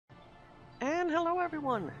And hello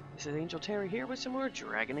everyone, this is Angel Terri here with some more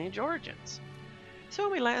Dragon Age Origins. So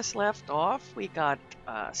when we last left off, we got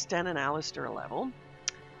Sten and Alistair a level,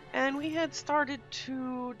 and we had started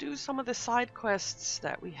to do some of the side quests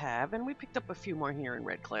that we have, and we picked up a few more here in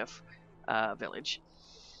Redcliffe Village.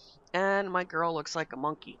 And my girl looks like a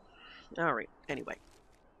monkey. Alright, anyway.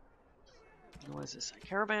 What does this say?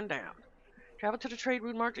 Caravan down. Travel to the trade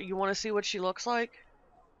route market. You want to see what she looks like?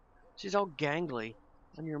 She's all gangly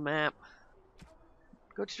on your map.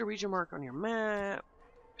 Go to the region mark on your map.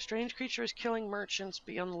 Strange creature is killing merchants.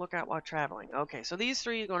 Be on the lookout while traveling. Okay, so these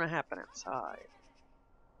three are going to happen outside.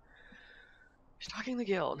 Stalking the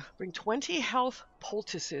guild. Bring 20 health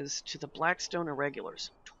poultices to the Blackstone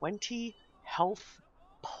Irregulars. 20 health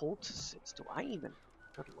poultices. Do I even?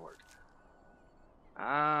 Good lord.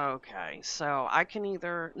 Okay, so I can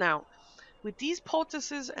either... Now, with these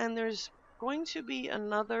poultices, and there's going to be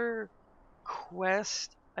another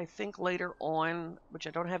quest, I think, later on, which I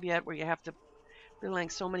don't have yet, where you have to bring like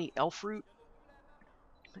so many elf fruit.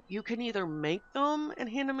 You can either make them and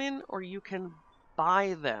hand them in, or you can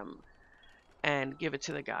buy them and give it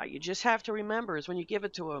to the guy. You just have to remember is when you give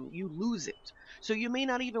it to him, you lose it. So you may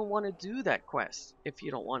not even want to do that quest if you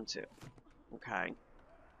don't want to. Okay?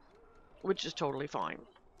 Which is totally fine.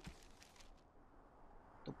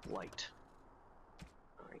 The Blight.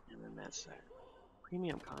 Alright, and then that's that.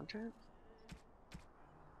 Premium content?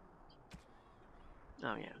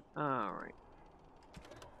 Oh yeah. Alright.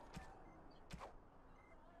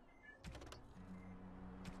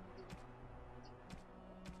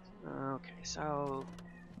 Okay, so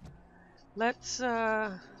let's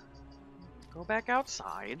go back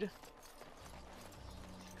outside,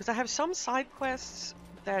 because I have some side quests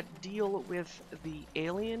that deal with the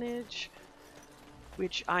alienage,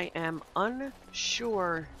 which I am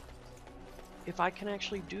unsure if I can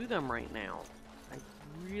actually do them right now. I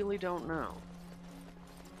really don't know.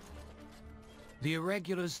 The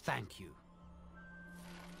Irregulars thank you.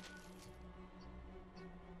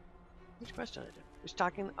 Which quest did I do? Just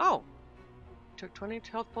talking. Oh, took 20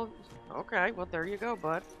 health points. Okay, well there you go,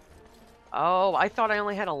 bud. Oh, I thought I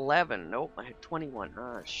only had 11. Nope, I had 21.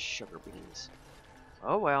 Ah, sugar beans.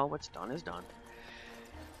 Oh well, what's done is done.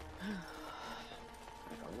 I'm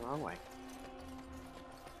going the wrong way.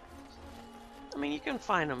 I mean, you can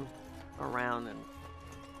find them around, and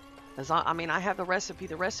I mean, I have the recipe.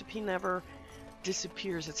 The recipe never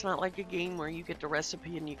disappears. It's not like a game where you get the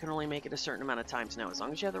recipe and you can only make it a certain amount of times. No, as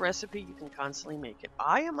long as you have the recipe, you can constantly make it.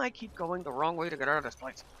 I might keep going the wrong way to get out of this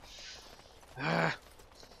place.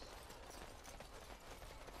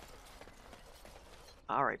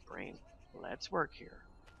 Alright, brain. Let's work here.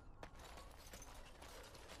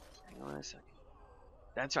 Hang on a second.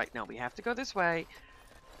 That's right. Now we have to go this way.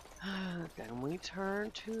 Then we turn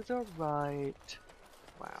to the right.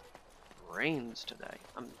 Wow. Rains today.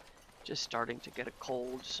 I'm just starting to get a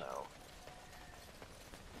cold, so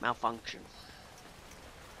malfunction.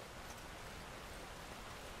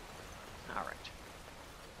 Alright.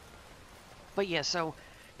 But yeah, so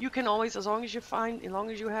you can always, as long as you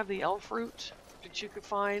have the elf fruit that you could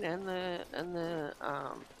find, and the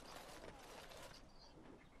I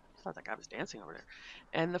thought that guy was dancing over there,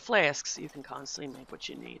 and the flasks, you can constantly make what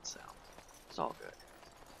you need, so it's all good.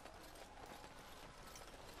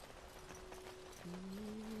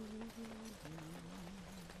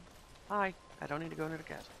 Hi, I don't need to go into the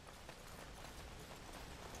castle.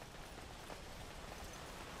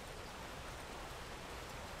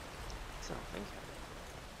 So, thank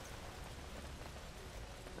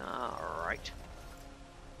you. Alright.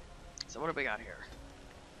 So what do we got here?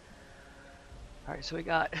 Alright, so we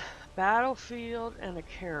got battlefield and a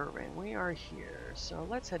caravan. We are here, so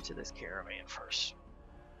let's head to this caravan first.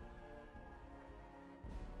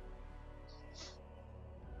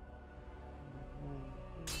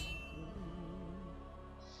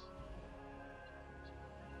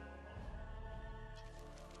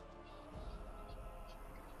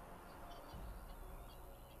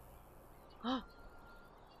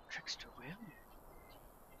 Tricks to win?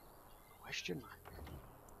 Question mark.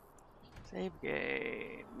 Save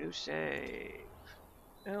game. New save.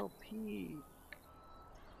 LP.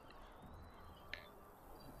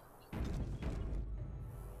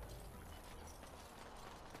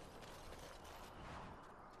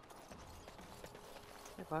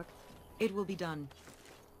 Hey, Buck. It will be done.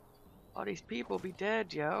 All these people be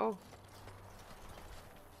dead, yo.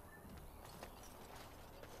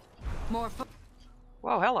 More.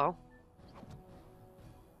 Whoa, hello.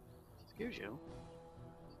 Excuse you.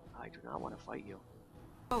 I do not want to fight you.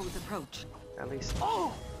 Foes approach. At least.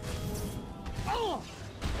 Oh! Oh!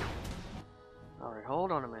 Alright,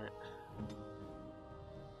 hold on a minute.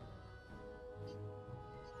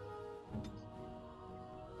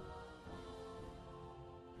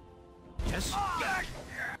 Yes.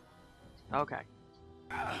 Okay.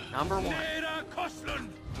 Number 1.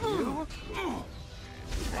 You.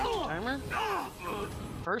 Timer.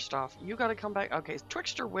 First off, you gotta come back. Okay,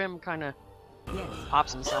 Twixter Whim kind of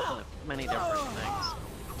pops himself into many different things.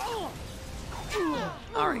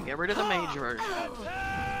 Alright, get rid of the mage version.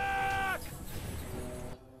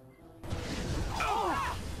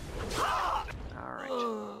 Alright.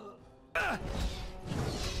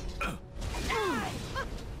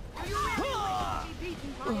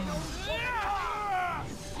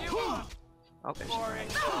 Okay.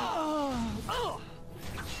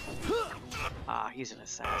 Ah, he's an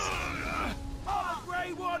assassin.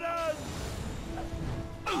 Grey Waters!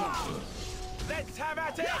 Let's have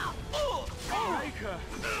at it!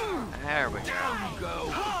 There we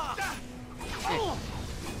go.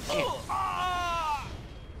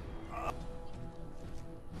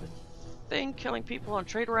 The thing killing people on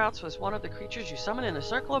trade routes was one of the creatures you summoned in the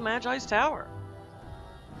Circle of Magi's tower.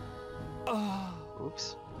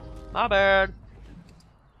 Oops. My bad.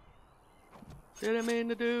 Didn't mean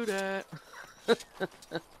to do that.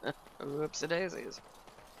 Oopsie daisies.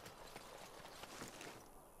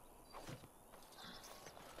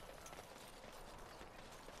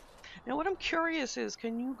 Now what I'm curious is,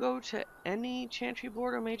 can you go to any Chantry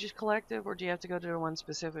board or Mages Collective, or do you have to go to the one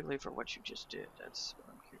specifically for what you just did? That's what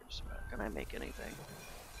I'm curious about. Can I make anything?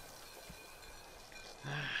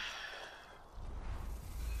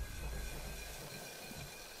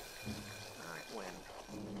 Alright, win.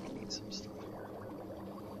 Need some stuff here.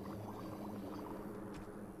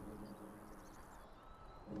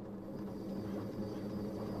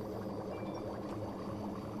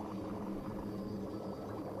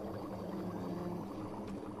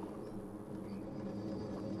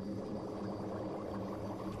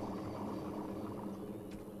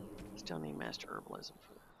 Still need Master Herbalism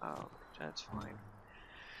for that. Oh, that's fine.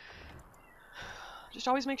 Just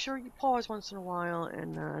always make sure you pause once in a while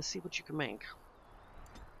and see what you can make.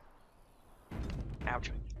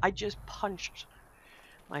 Ouch. I just punched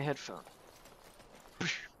my headphone.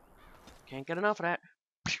 Can't get enough of that.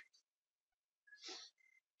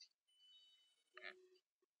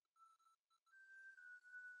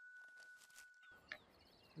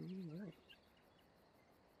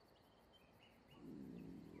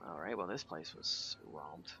 Alright, well this place was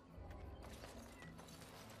robbed.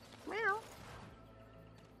 Meow.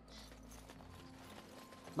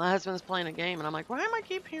 My husband's playing a game and I'm like, why am I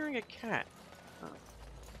keep hearing a cat? Oh.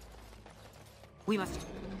 We must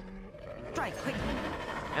strike quick.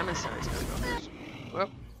 Emissary's gonna go first. Whoop.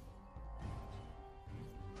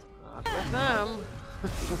 Not with them.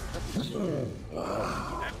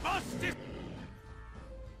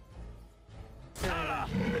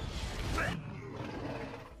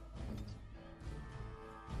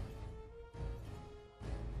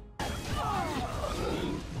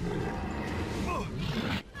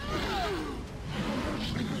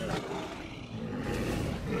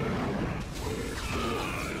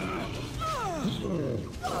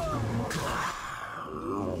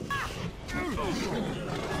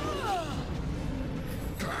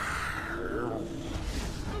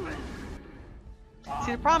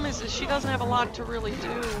 See, the problem is she doesn't have a lot to really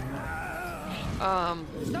do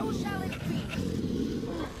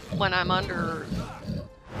when I'm under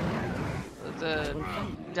the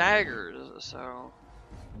daggers, so...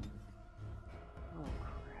 Oh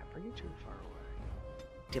crap, are you too far away?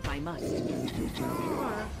 If I must.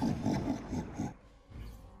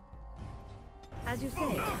 As you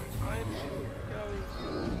say.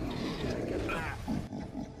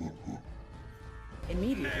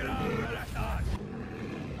 Immediately.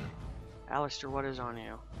 Alistair, what is on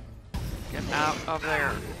you? Get out of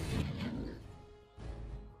there.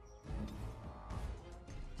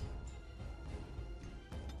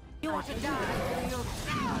 You want to die?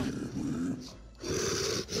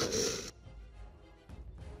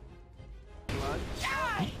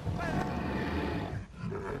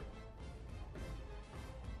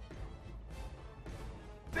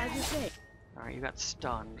 As you say. Alright, you got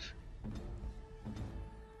stunned.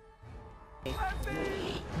 Go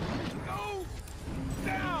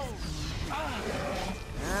down!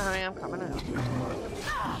 I am coming out.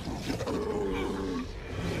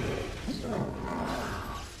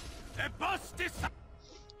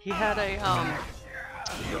 He had a,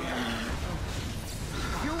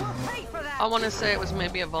 You will pay for that. I want to say it was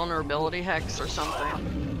maybe a vulnerability hex or something.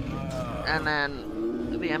 And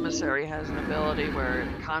then the emissary has an ability where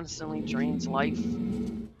it constantly drains life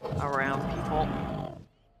around people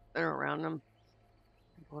that are around them.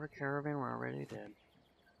 Border caravan, we're already dead.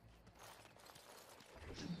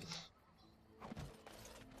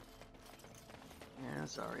 Yeah,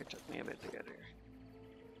 sorry, it took me a bit to get here.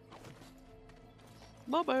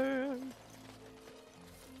 My bad.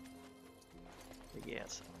 But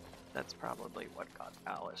yes, that's probably what got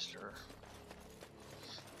Alistair.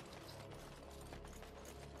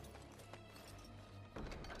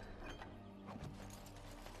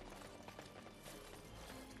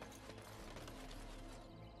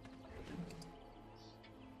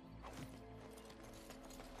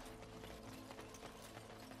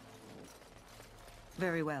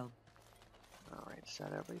 Very well. Alright,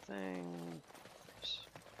 set everything.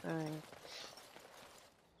 Thing.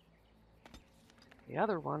 The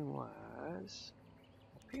other one was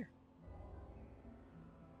up here.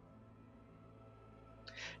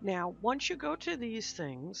 Now, once you go to these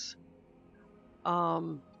things,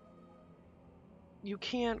 you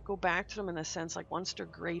can't go back to them in the sense like once they're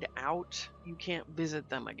grayed out, you can't visit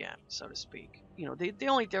them again, so to speak. You know, the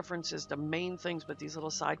only difference is the main things, but these little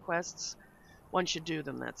side quests, once you do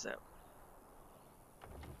them, that's it.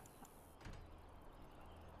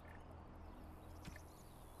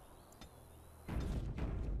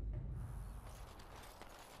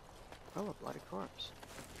 Oh, a bloody corpse.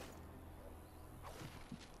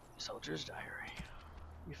 Soldier's diary.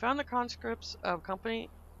 You found the conscripts of Company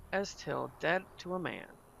Estill dead to a man.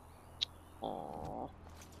 Aww.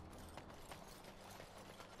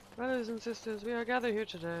 Brothers and sisters, we are gathered here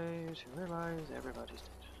today to realize everybody's dead.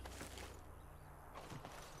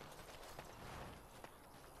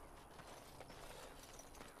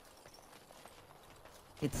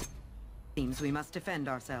 It seems we must defend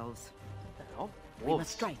ourselves. Now, We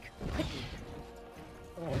must strike quickly.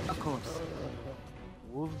 Of course.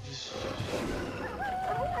 wolves.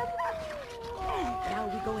 Now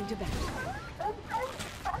we go into battle.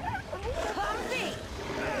 Clumsy!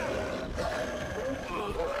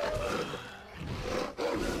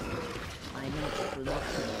 I need to look.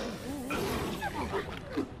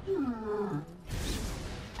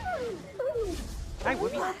 Hi,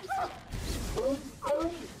 Woody.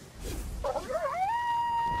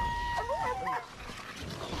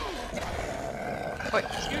 Wait,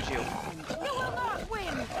 excuse you. You will not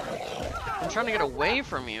win! I'm trying to get away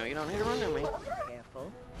from you. You don't need to run to me.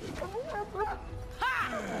 Careful.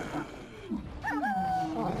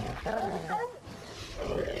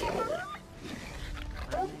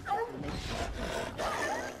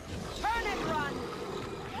 Turn and run!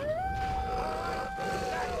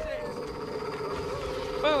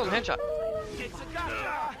 Boom, headshot. It's a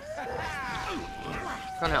gotcha!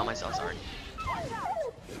 Couldn't help myself, sorry.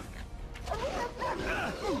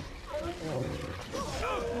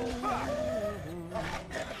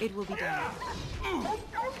 It will be done.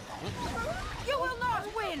 You will not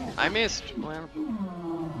win! I missed. Well, it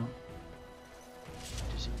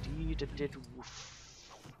is indeed a dead wolf.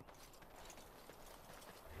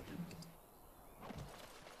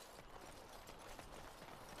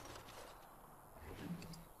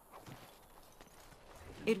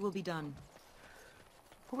 It will be done.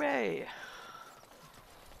 Hooray!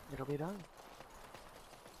 It'll be done.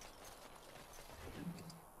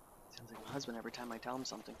 Sounds like my husband every time I tell him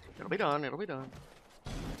something. It'll be done, it'll be done.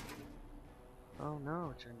 Oh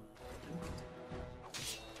no, is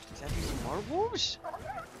that even more wolves?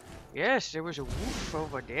 Yes, there was a wolf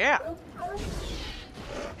over there.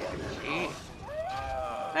 See?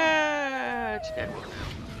 Ah, it's a dead wolf now.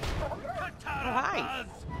 Oh, hi.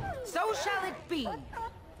 So shall it be!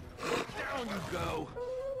 Down you go!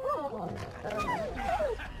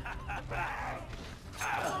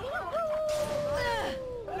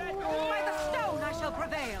 By the stone I shall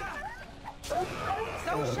prevail!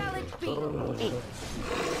 So shall it be!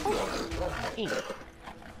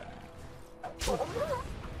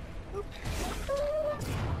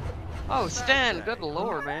 Oh, Stan, good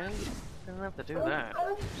lord, man. Didn't have to do that.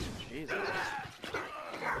 Jesus.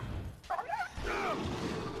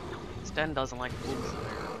 Stan doesn't like wolves.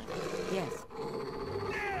 Yes.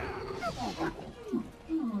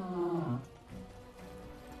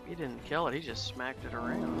 He didn't kill it, he just smacked it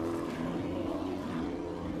around.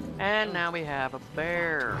 And now we have a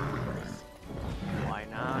bear. Why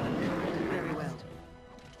not? Very well.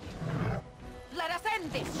 Let us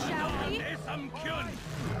end this, shall we? There's some kun!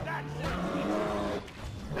 That's it!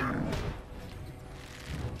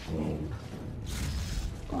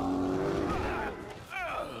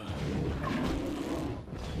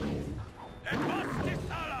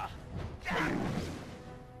 Sala! Time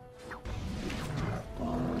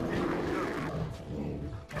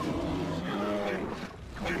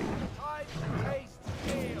to taste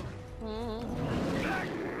steel!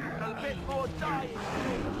 A bit more dying!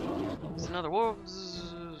 It's another wolf.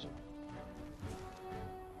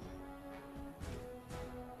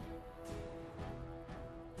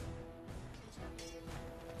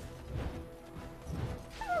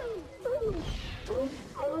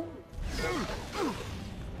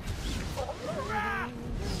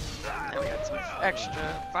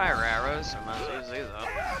 extra fire arrows, so I must use these up.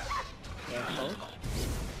 Careful.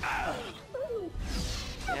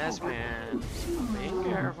 Yes, man. Be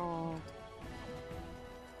careful.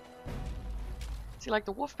 See, like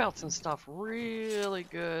the wolf pelts and stuff, really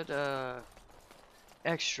good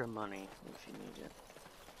extra money if you need it.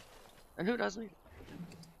 And who doesn't need it?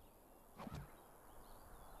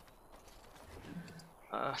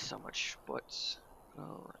 So much sputs.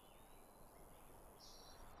 Alright.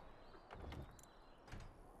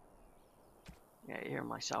 Yeah, you hear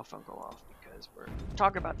my cell phone go off because we're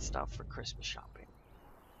talking about stuff for Christmas shopping.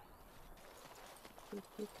 Let's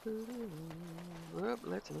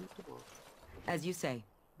loot the wolf. As you say.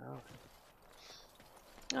 Oh.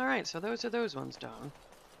 Alright, so those are those ones done.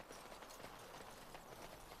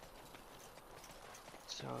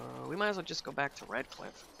 So we might as well just go back to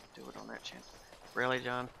Redcliffe. Do it on that chance. Really,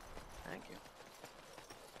 John? Thank you.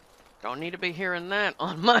 Don't need to be hearing that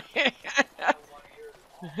on my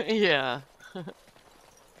yeah.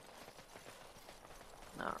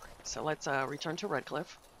 Alright, so let's return to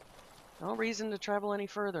Redcliffe. No reason to travel any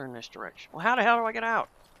further in this direction. Well, how the hell do I get out?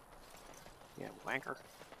 Yeah, wanker.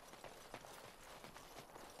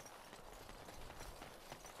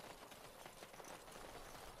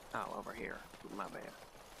 Oh, over here. My bad.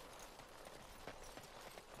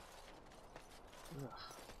 Ugh,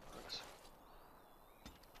 gross.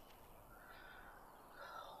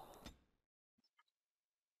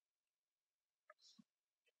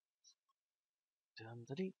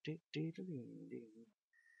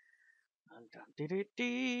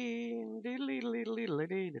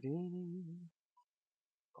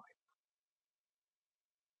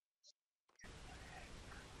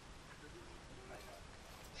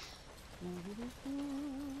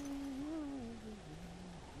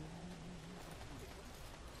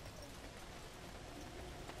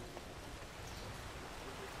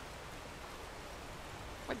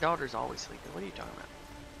 My daughter's always sleeping. What are you talking about?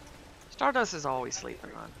 Stardust is always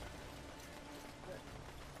sleeping, man.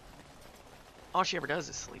 All she ever does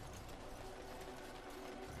is sleep.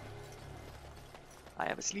 I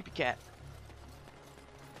have a sleepy cat.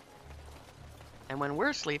 And when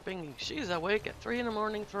we're sleeping, she's awake at 3 in the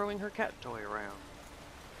morning throwing her cat toy around.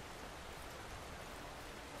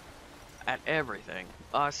 At everything.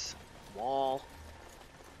 Us. Wall.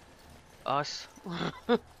 Us.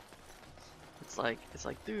 It's like,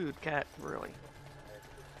 dude, cat, really.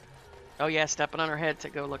 Oh yeah, stepping on her head to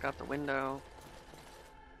go look out the window.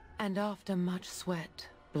 And after much sweat,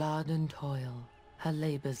 blood and toil, her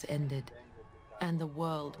labors ended, and the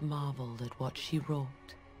world marveled at what she wrought.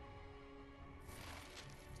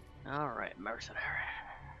 Alright, mercenary.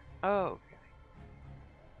 Okay.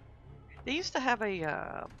 They used to have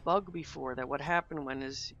a bug before that would happen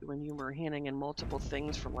when you were handing in multiple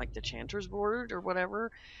things from like the Chanter's board or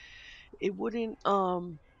whatever. It wouldn't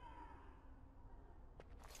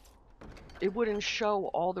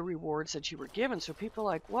show all the rewards that you were given, so people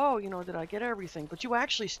are like, whoa, you know, did I get everything? But you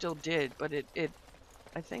actually still did, but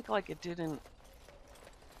I think like it didn't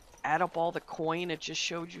add up all the coin, it just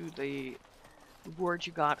showed you the reward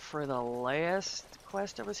you got for the last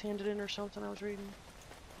quest that was handed in or something I was reading.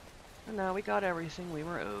 And now we got everything we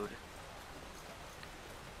were owed.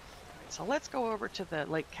 Right, so let's go over to the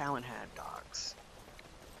Lake Calenhad docks.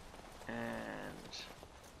 And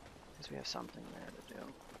because we have something there to do.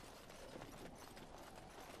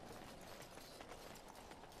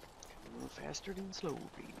 Move faster than slow,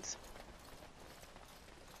 please.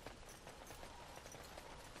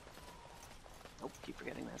 Oh, keep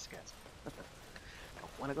forgetting that's the castle.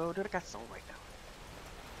 Don't want to go to the castle right now.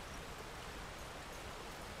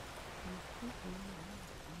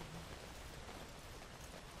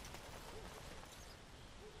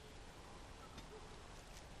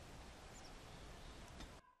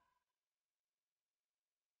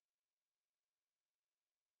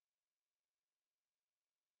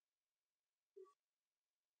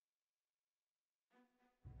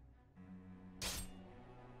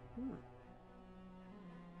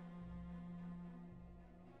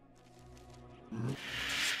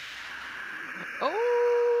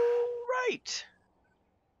 Oh, right.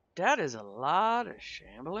 That is a lot of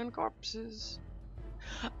shambling corpses.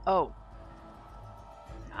 Oh,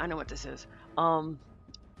 I know what this is. When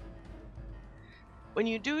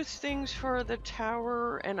you do things for the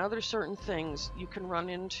tower and other certain things, you can run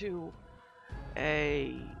into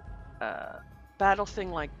a battle thing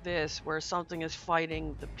like this where something is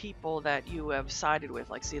fighting the people that you have sided with.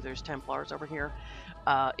 Like, see, there's Templars over here.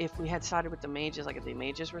 If we had sided with the mages, like if the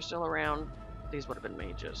mages were still around, these would have been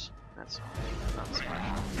mages. That's not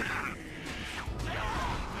special.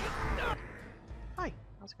 Hi,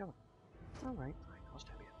 how's it going? Alright, fine, I'll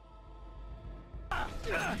stab you.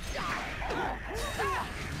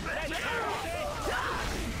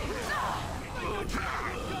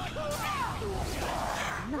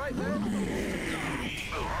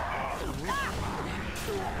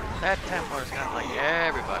 That Templar's got like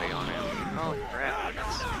everybody on him. Holy crap.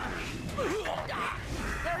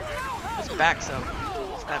 His back's up.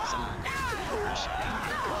 He's got some.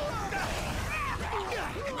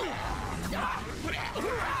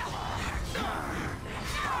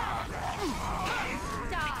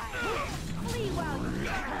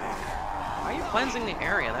 Why are you cleansing the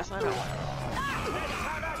area? That's not a.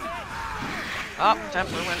 Oh,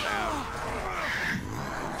 Templar went down.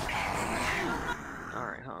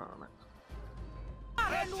 Alright, hold on.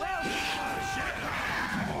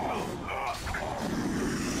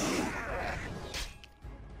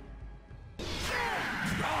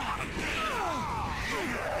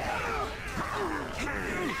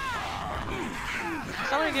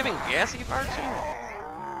 Somebody giving gassy farts here?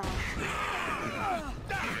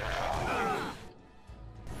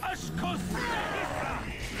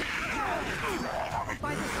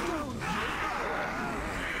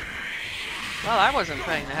 Well, I wasn't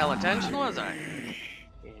paying the hell attention, was I?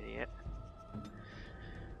 Idiot.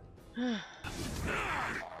 Alright,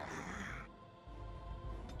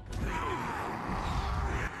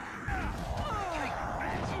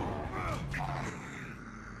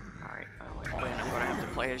 I'm gonna have to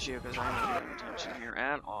play as you because I'm not paying attention here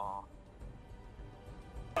at all.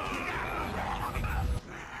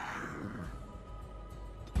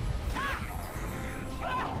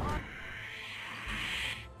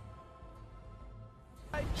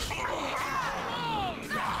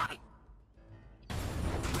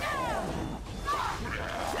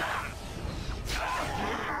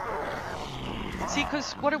 See,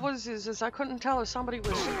 because what it was is I couldn't tell if somebody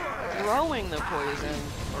was throwing the poison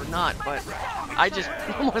or not, but I just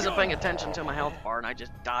wasn't paying attention to my health bar and I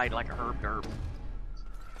just died like a herb derp.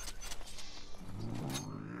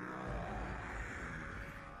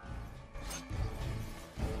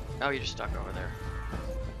 Oh, you're just stuck over there.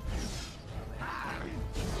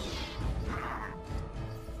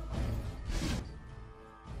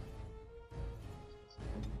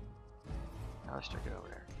 Let's stick it over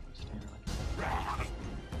there.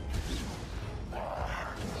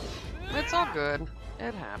 It's all good.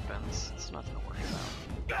 It happens. It's nothing to worry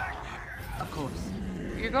about. Of course.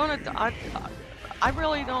 You're gonna die. I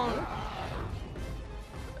really don't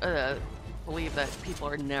believe that people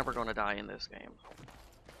are never gonna die in this game.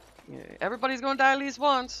 Yeah, everybody's gonna die at least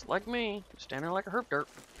once, like me. Standing there like a herp derp.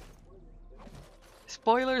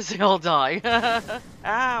 Spoilers, they all die.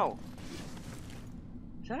 Ow!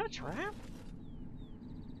 Is that a trap?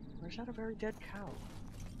 Or is that a very dead cow?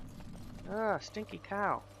 Ugh, stinky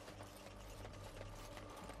cow.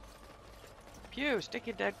 Pew,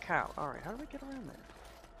 sticky dead cow. Alright, how do we get around there?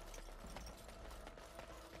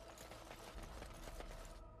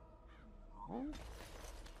 Oh.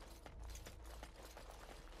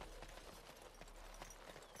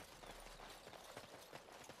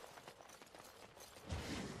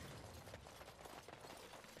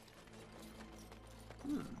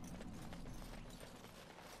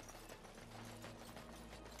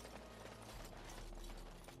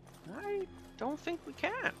 I don't think we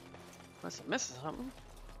can. Unless it misses something.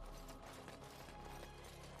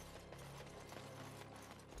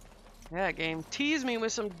 Yeah, game. Tease me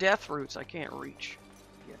with some death roots I can't reach.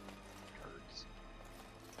 Yeah, turds.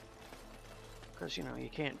 Because, you know, you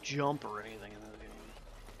can't jump or anything in this game.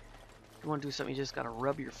 If you want to do something, you just gotta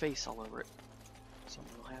rub your face all over it.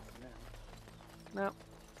 Something will happen then. Nope.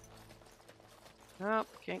 Nope,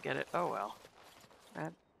 can't get it. Oh well.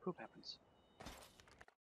 Bad poop happens.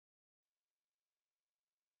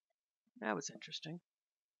 That was interesting.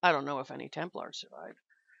 I don't know if any Templars survived.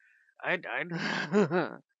 I died.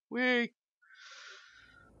 Whee!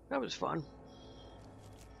 That was fun.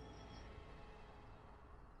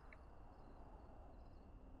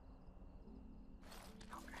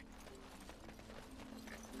 Okay.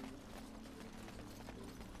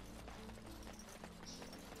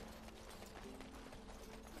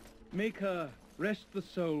 Maker, rest the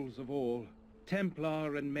souls of all,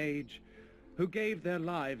 Templar and Mage, who gave their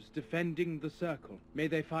lives defending the Circle. May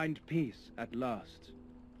they find peace at last.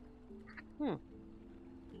 Never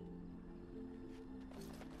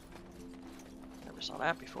saw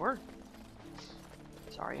that before.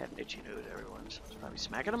 Sorry, I had an itchy nose, everyone. So I was probably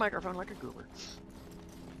smacking a microphone like a goober.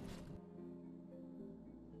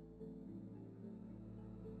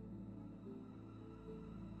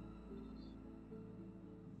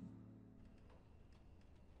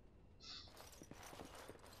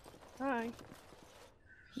 Hi.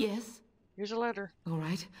 Yes? Here's a letter. All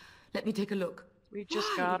right. Let me take a look. We just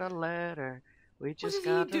Why? got a letter. We just did he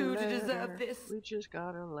got a do to letter. deserve this? We just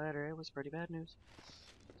got a letter. It was pretty bad news.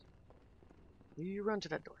 You run to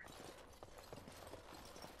that door.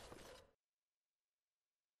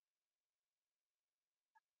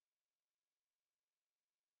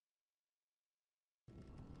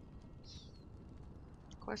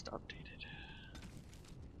 Quest updated.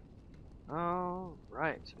 All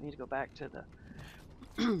right, so we need to go back to the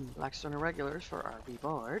Blackstone Irregulars for our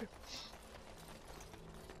reward.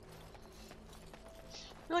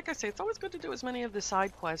 Like I say, it's always good to do as many of the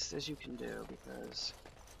side quests as you can do because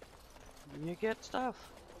you get stuff,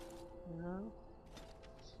 you know?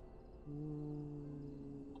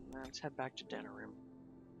 Let's head back to Denerim.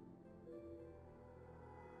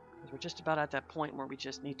 Because we're just about at that point where we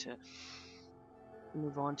just need to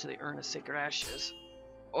move on to the Urn of Sacred Ashes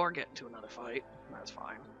or get into another fight. That's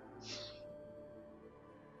fine.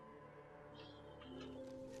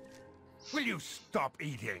 Will you stop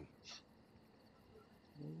eating?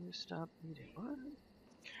 Will you stop eating? What?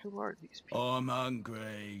 Who are these people? I'm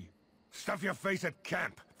hungry. Stuff your face at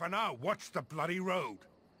camp. For now, watch the bloody road.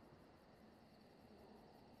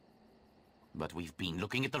 But we've been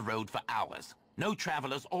looking at the road for hours. No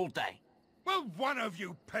travelers all day. Will one of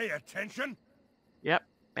you pay attention? Yep,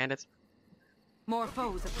 bandits. More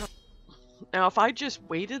foes approach. Now, if I just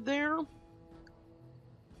waited there,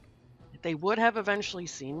 they would have eventually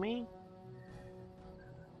seen me.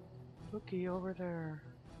 Looky over there.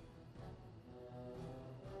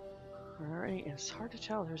 Alright, it's hard to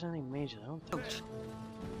tell if there's any mages. I don't think so.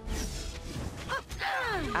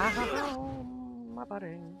 Ow, my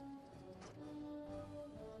buddy.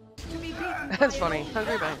 To be beaten That's by funny. an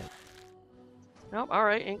Hungry bandit. Nope,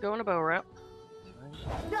 alright, ain't going to bow route.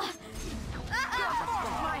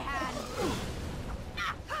 my hand.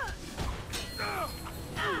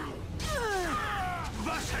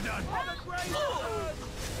 Vasadon!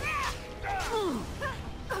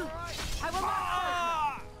 I will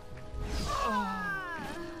not.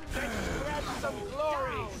 Grab some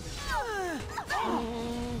glory!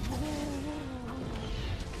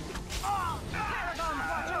 Paragons,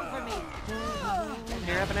 watch over me.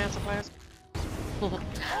 Here, have an answer, please.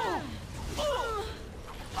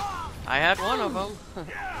 I had one of them.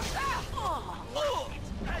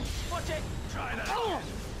 Try that!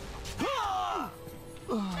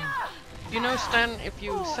 You know, Sten, if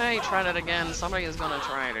you say try that again, somebody is gonna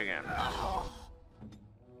try it again.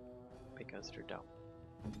 Because they're dumb.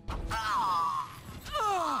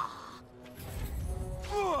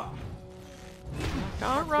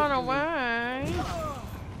 Don't run away.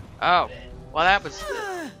 Oh, well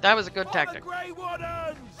that was a good tactic. Grey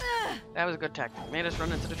Wardens! That was a good tactic. Made us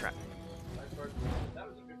run into the trap.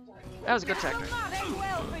 That was a good This will tactic. not end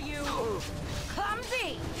well for you.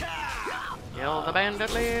 Clumsy. Kill the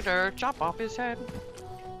bandit leader. Chop off his head.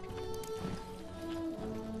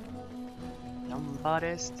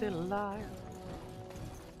 Somebody's still alive.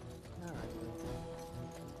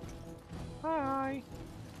 Alright. Hi.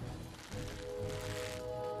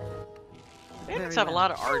 Bandits have a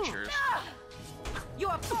lot of archers. You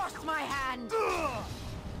have forced my hand.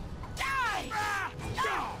 Die.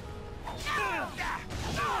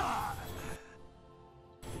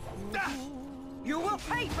 You will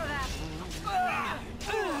pay for that.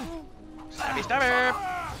 Stabby, stabby.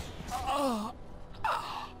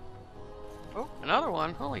 Oh, another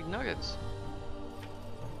one. Holy nuggets.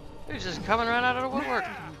 He's just coming right out of the woodwork.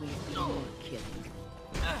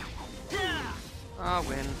 Ah,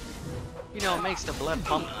 win. You know, it makes the blood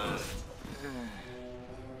pump.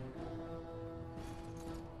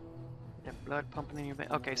 That blood pumping in your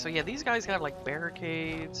veins. Okay, so yeah, these guys have like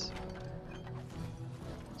barricades.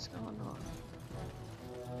 What's going on?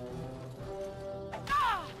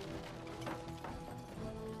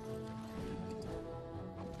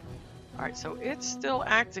 Alright, so it's still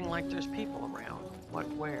acting like there's people around. What,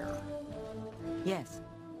 where? Yes.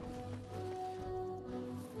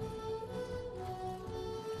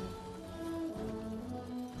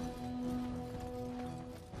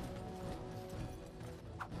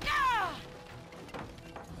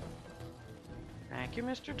 Thank you,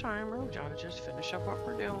 Mr. Timer. We gotta just finish up what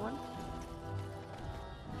we're doing.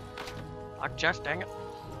 Like, just dang it.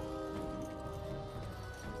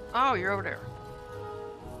 Oh, you're over there.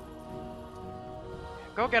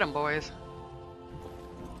 Go get him, boys.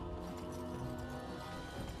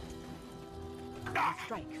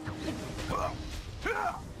 Strike. What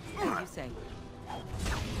do you say?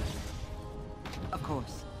 Of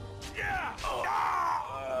course.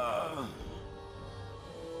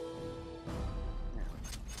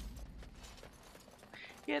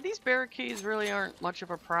 Yeah, these barricades really aren't much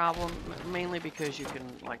of a problem, mainly because you can,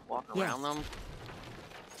 like, walk around them.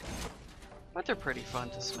 But they're pretty fun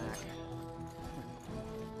to smack.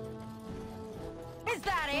 Is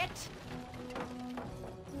that it?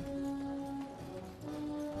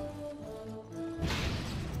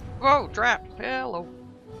 Whoa, trap! Hello.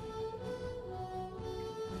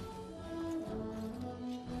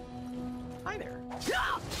 Hi there.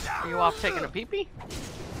 Are you off taking a pee-pee?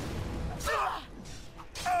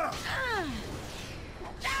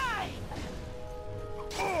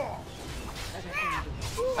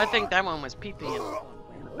 I think that one was pee-pee in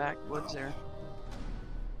the backwoods there.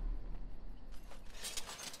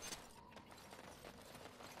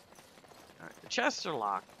 Alright, the chests are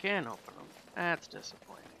locked. Can't open them. That's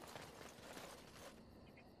disappointing.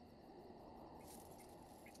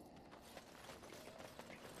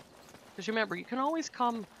 Because remember, you can always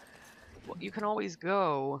come... You can always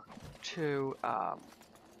go to,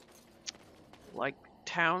 like,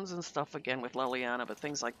 towns and stuff again with Liliana, but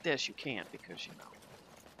things like this you can't because, you know,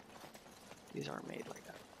 these aren't made like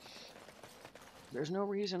that. There's no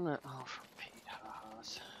reason that... Oh, for Pete.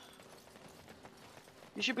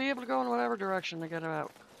 You should be able to go in whatever direction to get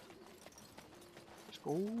out. Just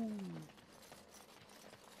go.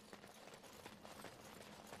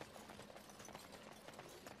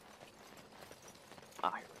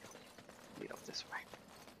 Ah, here we go. Lead up this way.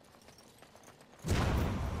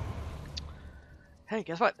 Hey,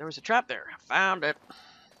 guess what? There was a trap there. I found it.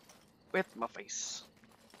 With my face.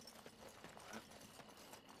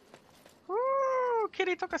 Ooh,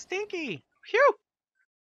 kitty took a stinky. Phew!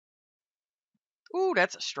 Ooh,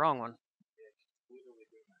 that's a strong one.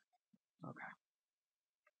 Okay.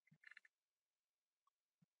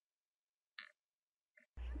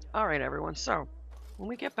 Alright, everyone. So, when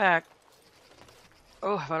we get back...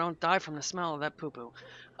 Oh, if I don't die from the smell of that poo-poo.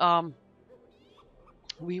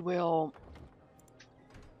 We will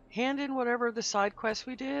hand in whatever the side quest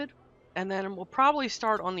we did, and then we'll probably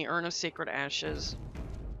start on the Urn of Sacred Ashes.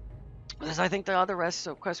 Because I think the other rest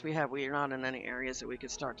of quests we have, we are not in any areas that we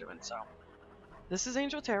could start doing. So, this is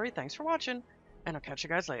Angel Terry. Thanks for watching, and I'll catch you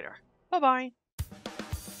guys later. Bye-bye.